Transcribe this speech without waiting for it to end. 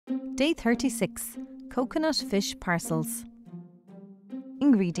Day 36. Coconut fish parcels.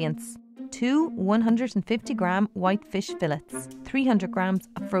 Ingredients: 2 150-gram white fish fillets, 300 grams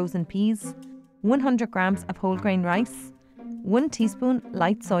of frozen peas, 100 grams of whole grain rice, 1 teaspoon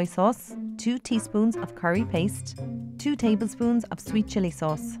light soy sauce, 2 teaspoons of curry paste, 2 tablespoons of sweet chili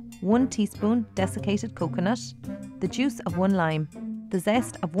sauce, 1 teaspoon desiccated coconut, the juice of 1 lime, the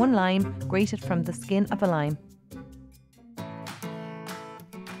zest of 1 lime grated from the skin of a lime.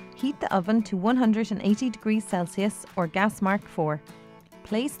 Heat the oven to 180 degrees Celsius or gas mark 4.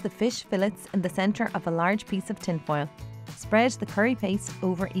 Place the fish fillets in the centre of a large piece of tinfoil. Spread the curry paste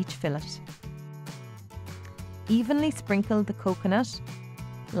over each fillet. Evenly sprinkle the coconut,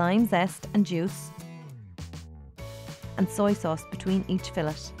 lime zest and juice, and soy sauce between each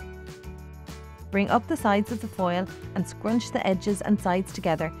fillet. Bring up the sides of the foil and scrunch the edges and sides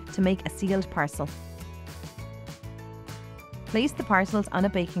together to make a sealed parcel. Place the parcels on a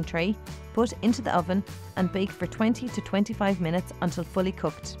baking tray, put into the oven and bake for 20 to 25 minutes until fully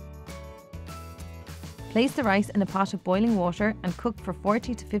cooked. Place the rice in a pot of boiling water and cook for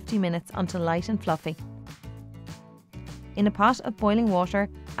 40 to 50 minutes until light and fluffy. In a pot of boiling water,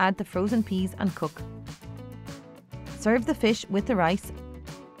 add the frozen peas and cook. Serve the fish with the rice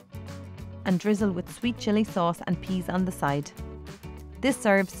and drizzle with sweet chili sauce and peas on the side. This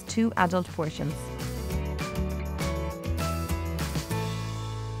serves 2 adult portions.